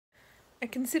I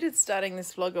considered starting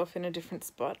this vlog off in a different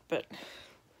spot, but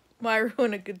why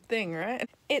ruin a good thing, right?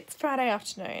 It's Friday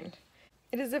afternoon.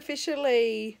 It is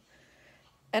officially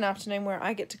an afternoon where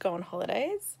I get to go on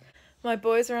holidays. My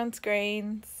boys are on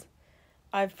screens.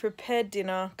 I've prepared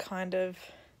dinner, kind of,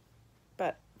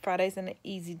 but Friday's an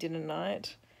easy dinner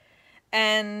night.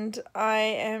 And I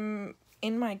am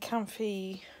in my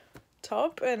comfy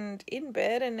top and in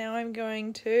bed, and now I'm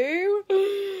going to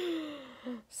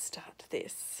start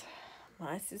this.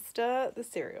 My Sister, the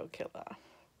Serial Killer.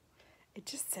 It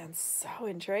just sounds so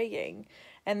intriguing.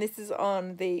 And this is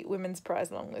on the Women's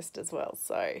Prize long list as well,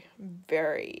 so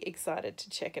very excited to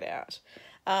check it out.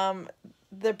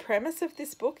 The premise of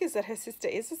this book is that her sister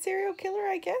is a serial killer,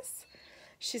 I guess.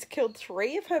 She's killed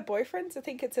 3 of her boyfriends, I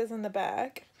think it says in the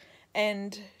back,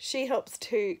 and she helps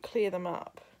to clean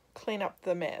up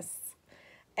the mess.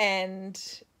 And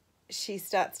she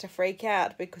starts to freak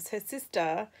out because her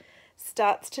sister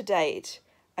starts to date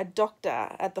a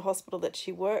doctor at the hospital that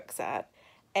she works at,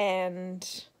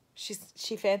 and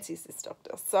she fancies this doctor,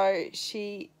 so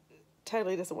she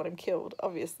totally doesn't want him killed,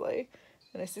 obviously,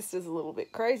 and her sister's a little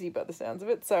bit crazy by the sounds of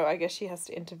it, so I guess she has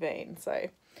to intervene. So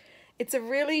it's a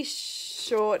really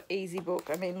short, easy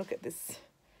book. I mean, look at this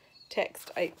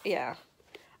text.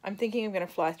 I'm thinking I'm going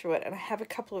to fly through it, and I have a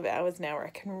couple of hours now where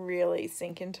I can really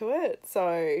sink into it.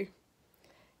 So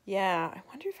yeah, I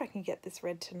wonder if I can get this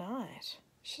read tonight.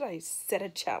 Should I set a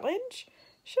challenge?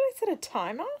 Should I set a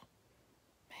timer?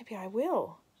 Maybe I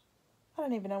will. I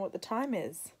don't even know what the time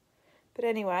is. But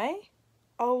anyway,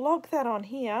 I'll log that on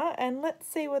here, and let's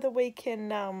see whether we can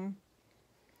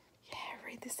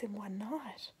read this in one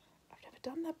night. I've never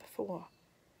done that before.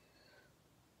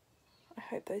 I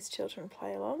hope those children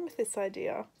play along with this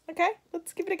idea. Okay,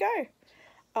 let's give it a go.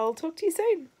 I'll talk to you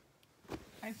soon.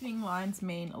 Opening lines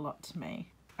mean a lot to me.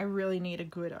 I really need a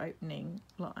good opening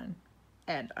line.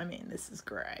 And I mean, this is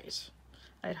great.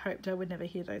 I'd hoped I would never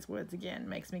hear those words again.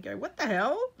 Makes me go, what the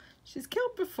hell? She's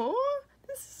killed before?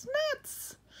 This is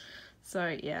nuts.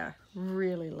 So yeah,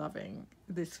 really loving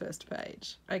this first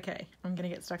page. Okay, I'm gonna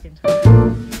get stuck into it.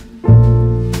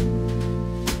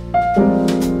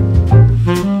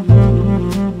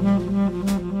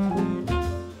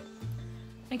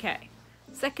 Okay,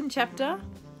 second chapter,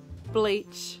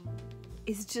 Bleach,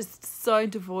 is just so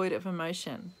devoid of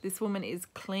emotion. This woman is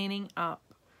cleaning up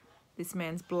this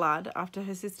man's blood after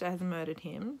her sister has murdered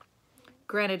him.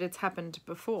 Granted, it's happened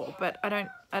before, but I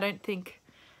don't think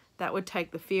that would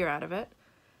take the fear out of it.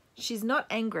 She's not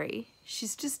angry,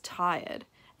 she's just tired,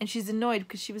 and she's annoyed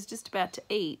because she was just about to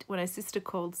eat when her sister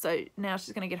called, so now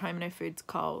she's going to get home and her food's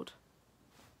cold.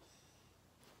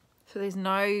 So there's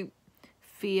no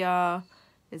fear,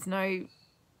 there's no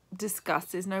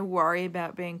disgust, there's no worry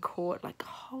about being caught. Like,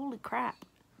 holy crap,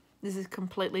 this is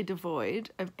completely devoid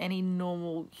of any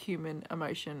normal human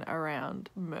emotion around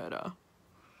murder.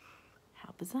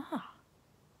 How bizarre.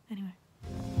 Anyway,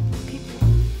 keep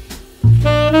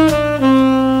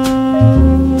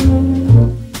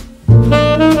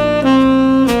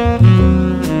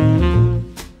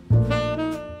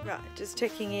right, just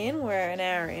checking in. We're an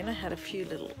hour in. I had a few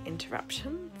little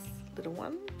interruptions, little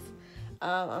ones.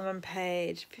 I'm on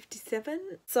page 57.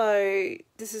 So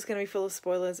this is going to be full of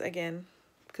spoilers again,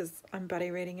 because I'm buddy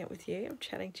reading it with you. I'm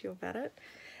chatting to you about it.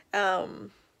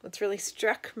 What's really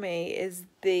struck me is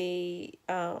the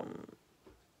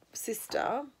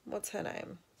sister. What's her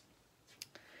name?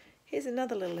 Here's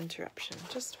another little interruption.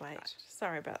 Just wait.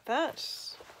 Sorry about that.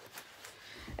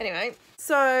 Anyway,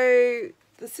 so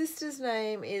the sister's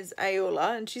name is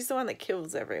Ayula, and she's the one that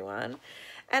kills everyone.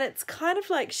 And it's kind of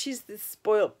like she's this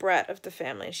spoilt brat of the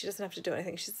family, and she doesn't have to do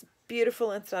anything. She's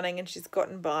beautiful and stunning, and she's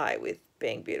gotten by with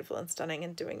being beautiful and stunning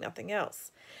and doing nothing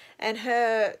else. And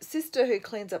her sister, who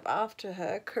cleans up after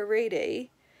her, Karidi,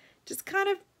 just kind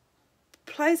of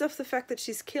plays off the fact that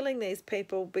she's killing these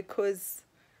people because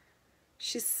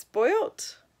she's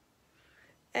spoilt.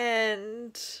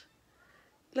 And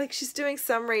like, she's doing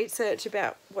some research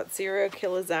about what serial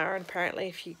killers are, and apparently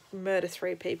if you murder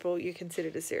 3 people, you're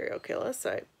considered a serial killer.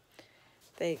 So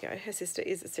there you go. Her sister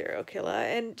is a serial killer,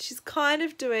 and she's kind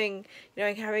of doing, you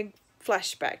know, having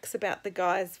flashbacks about the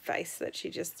guy's face that she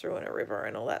just threw in a river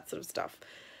and all that sort of stuff.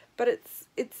 But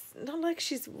it's not like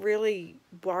she's really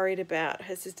worried about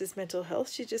her sister's mental health.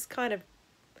 She just kind of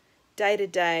day to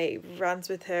day runs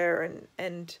with her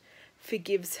and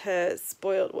forgives her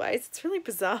spoiled ways. It's really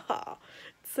bizarre.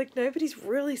 It's like nobody's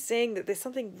really seeing that there's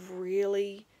something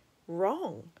really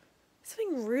wrong.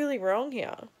 Something really wrong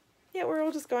here. Yeah, we're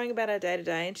all just going about our day to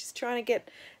day, and she's trying to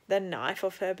get the knife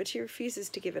off her, but she refuses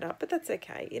to give it up. But that's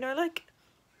okay. You know, like,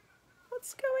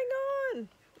 what's going on?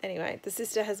 Anyway, the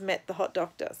sister has met the hot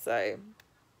doctor, so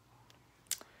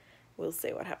we'll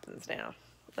see what happens now.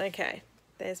 Okay,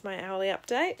 there's my hourly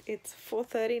update. It's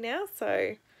 4:30 now,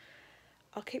 so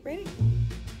I'll keep reading.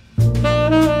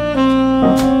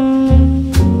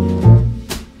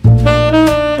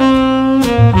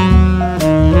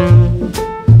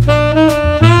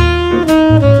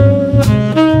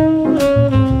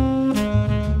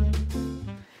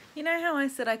 You know how I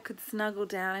said I could snuggle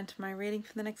down into my reading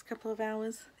for the next couple of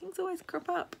hours? Things always crop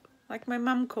up, like my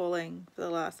mum calling for the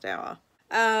last hour.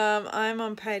 I'm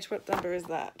on page, what number is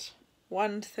that?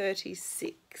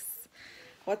 136.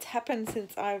 What's happened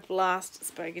since I've last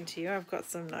spoken to you? I've got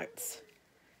some notes.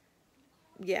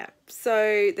 Yeah,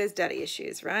 so there's daddy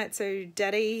issues, right? So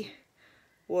daddy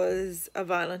was a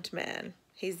violent man.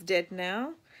 He's dead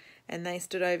now, and they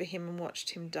stood over him and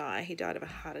watched him die. He died of a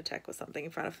heart attack or something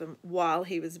in front of them while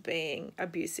he was being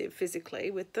abusive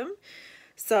physically with them.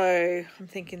 So I'm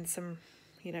thinking some,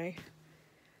 you know,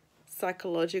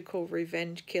 psychological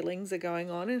revenge killings are going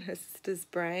on in her sister's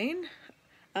brain.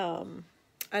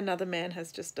 Another man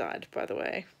has just died, by the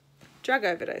way. Drug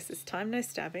overdose this time, no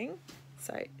stabbing.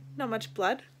 So not much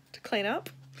blood to clean up.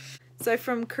 So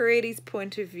from Kariti's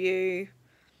point of view,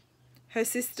 her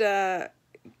sister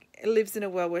lives in a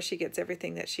world where she gets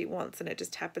everything that she wants, and it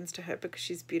just happens to her because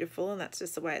she's beautiful, and that's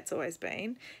just the way it's always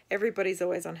been. Everybody's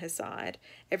always on her side.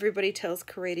 Everybody tells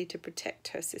Kariti to protect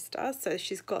her sister, so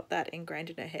she's got that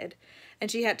ingrained in her head. And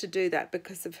she had to do that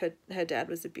because of her dad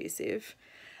was abusive.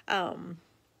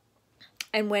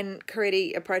 And when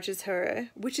Kariti approaches her,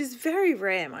 which is very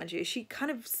rare, mind you, she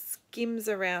kind of skims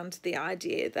around the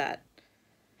idea that,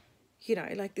 you know,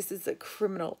 like this is a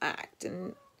criminal act,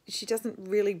 and she doesn't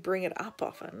really bring it up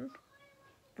often.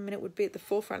 I mean, it would be at the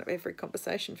forefront of every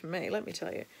conversation for me, let me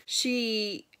tell you.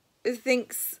 She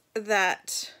thinks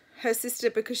that her sister,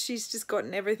 because she's just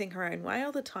gotten everything her own way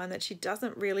all the time, that she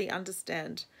doesn't really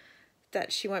understand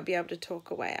that she won't be able to talk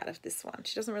her way out of this one.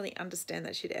 She doesn't really understand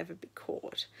that she'd ever be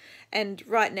caught. And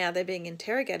right now they're being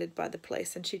interrogated by the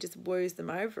police, and she just woos them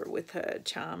over with her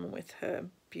charm and with her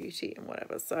beauty and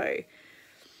whatever. So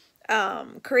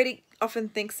Kariti often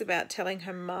thinks about telling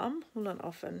her mum. Well, not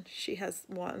often. She has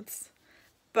once.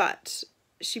 But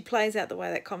she plays out the way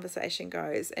that conversation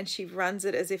goes, and she runs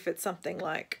it as if it's something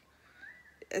like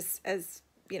as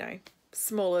you know,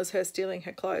 small as her stealing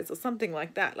her clothes or something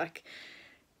like that. Like,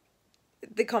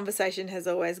 the conversation has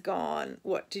always gone,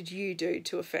 what did you do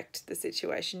to affect the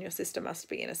situation? Your sister must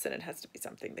be innocent. It has to be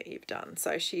something that you've done.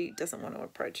 So she doesn't want to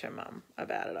approach her mum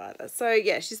about it either. So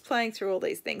yeah, she's playing through all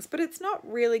these things, but it's not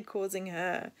really causing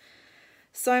her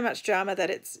so much drama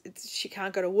that it's she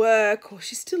can't go to work, or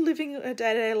she's still living her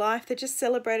day-to-day life. They just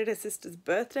celebrated her sister's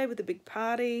birthday with a big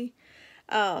party.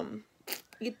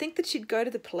 You'd think that she'd go to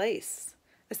the police,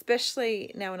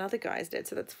 especially now another guy's dead.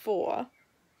 So that's 4,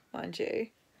 mind you.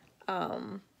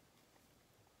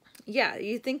 Yeah,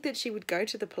 you think that she would go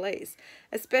to the police,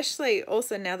 especially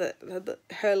also now that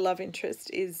her love interest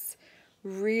is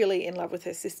really in love with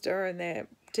her sister, and they're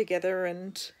together,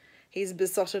 and he's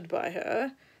besotted by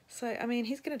her. So, I mean,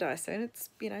 he's going to die soon. It's,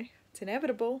 you know, it's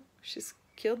inevitable. She's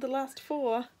killed the last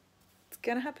 4. It's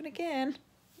going to happen again.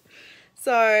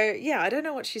 So, yeah, I don't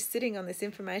know what she's sitting on this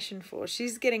information for.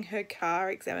 She's getting her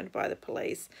car examined by the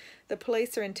police. The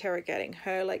police are interrogating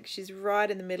her. Like, she's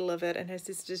right in the middle of it, and her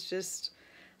sister's just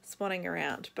swanning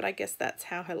around. But I guess that's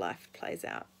how her life plays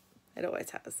out. It always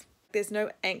has. There's no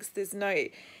angst. There's no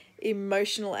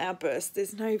emotional outbursts.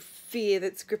 There's no fear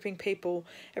that's gripping people.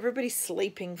 Everybody's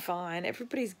sleeping fine.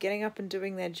 Everybody's getting up and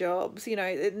doing their jobs. You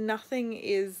know, nothing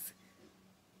is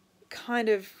kind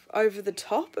of over the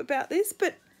top about this,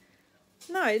 but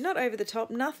no, not over the top.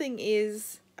 Nothing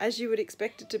is as you would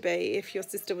expect it to be if your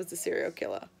sister was a serial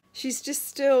killer. She's just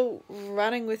still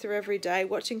running with her every day,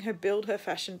 watching her build her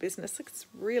fashion business. Like, it's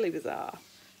really bizarre.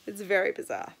 It's very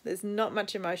bizarre. There's not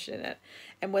much emotion in it.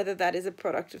 And whether that is a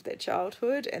product of their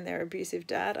childhood and their abusive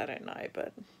dad, I don't know.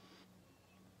 But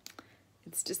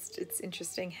it's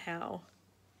interesting how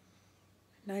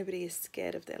nobody is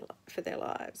scared of for their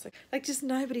lives. Like just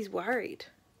nobody's worried.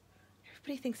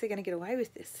 Everybody thinks they're going to get away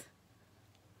with this.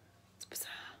 It's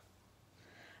bizarre.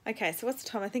 Okay, so what's the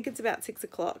time? I think it's about 6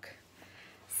 o'clock.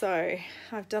 So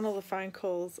I've done all the phone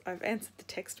calls. I've answered the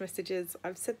text messages.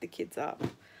 I've set the kids up.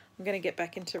 I'm going to get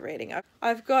back into reading.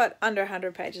 I've got under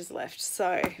 100 pages left,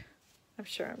 so I'm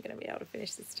sure I'm going to be able to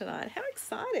finish this tonight. How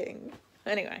exciting.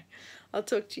 Anyway, I'll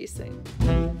talk to you soon.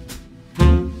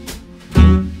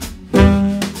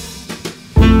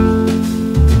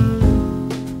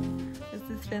 There's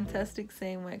this fantastic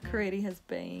scene where Kariti has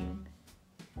been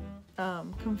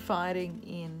confiding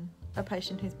in a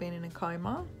patient who's been in a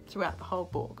coma throughout the whole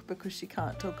book because she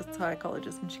can't talk to a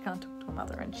psychologist and she can't talk to a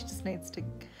mother, and she just needs to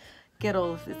get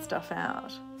all of this stuff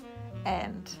out,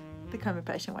 and the coma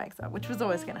patient wakes up, which was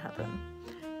always going to happen.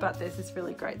 But there's this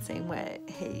really great scene where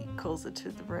he calls her to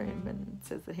the room and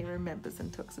says that he remembers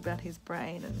and talks about his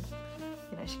brain. And,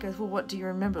 you know, she goes, well, what do you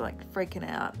remember? Like, freaking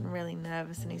out and really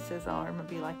nervous. And he says, oh, I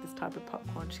remember you like this type of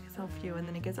popcorn. She goes, oh, phew. And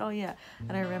then he goes, oh, yeah,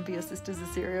 and I remember your sister's a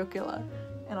serial killer.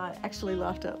 And I actually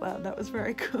laughed out loud. That was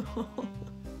very cool.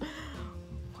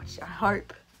 Which I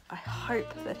hope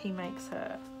that he makes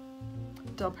her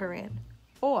dob her in.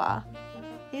 Or,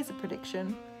 here's a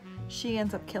prediction, she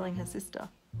ends up killing her sister.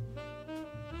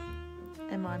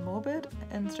 Am I morbid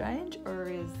and strange,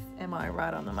 or am I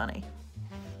right on the money?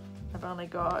 I've only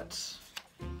got,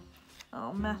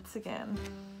 maths again,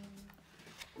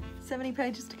 70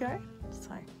 pages to go,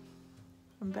 so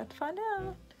I'm about to find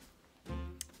out.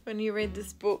 When you read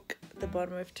this book, the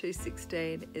bottom of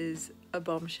 216 is a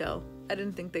bombshell. I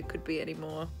didn't think there could be any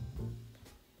more.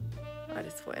 I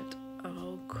just went,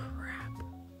 oh crap.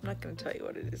 I'm not going to tell you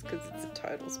what it is because it's a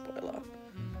total spoiler.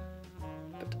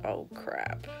 But oh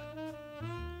crap.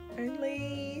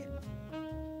 Only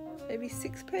maybe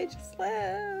 6 pages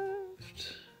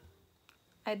left.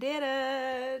 I did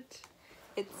it.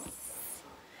 It's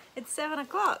 7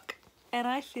 o'clock and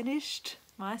I finished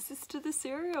My Sister the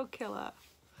Serial Killer.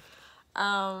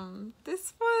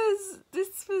 This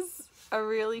was a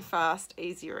really fast,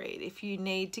 easy read. If you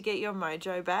need to get your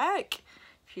mojo back,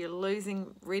 if you're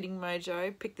losing reading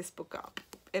mojo, pick this book up.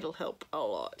 It'll help a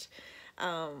lot.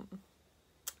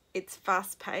 It's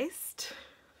fast paced.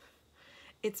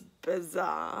 It's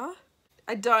bizarre.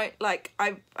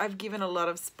 I've given a lot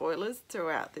of spoilers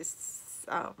throughout this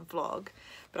vlog,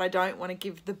 but I don't want to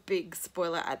give the big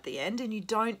spoiler at the end, and you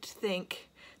don't think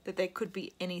that there could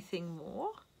be anything more,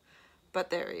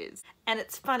 but there is. And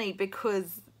it's funny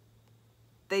because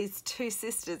these two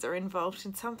sisters are involved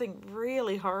in something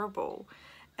really horrible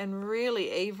and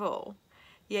really evil,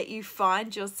 yet you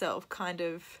find yourself kind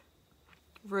of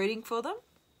rooting for them.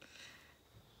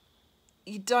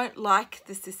 You don't like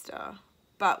the sister,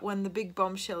 but when the big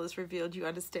bombshell is revealed, you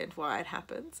understand why it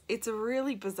happens. It's a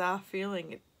really bizarre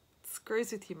feeling. It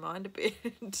screws with your mind a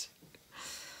bit.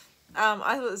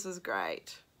 I thought this was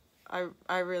great.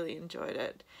 I really enjoyed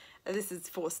it. This is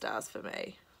 4 stars for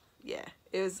me. Yeah,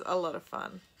 it was a lot of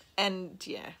fun. And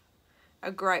yeah,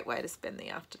 a great way to spend the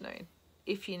afternoon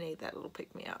if you need that little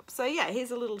pick-me-up. So yeah,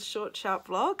 here's a little short, sharp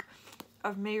vlog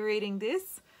of me reading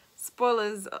this.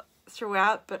 Spoilers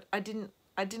throughout, but I didn't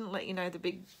let you know the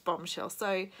big bombshell.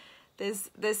 So there's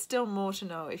still more to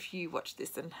know if you watch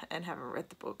this and haven't read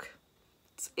the book.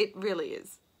 It really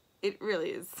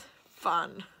is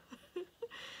fun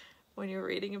when you're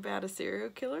reading about a serial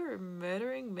killer and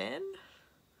murdering men.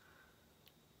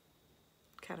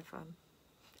 Kind of fun.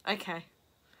 Okay.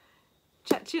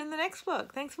 Chat to you in the next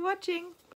vlog. Thanks for watching.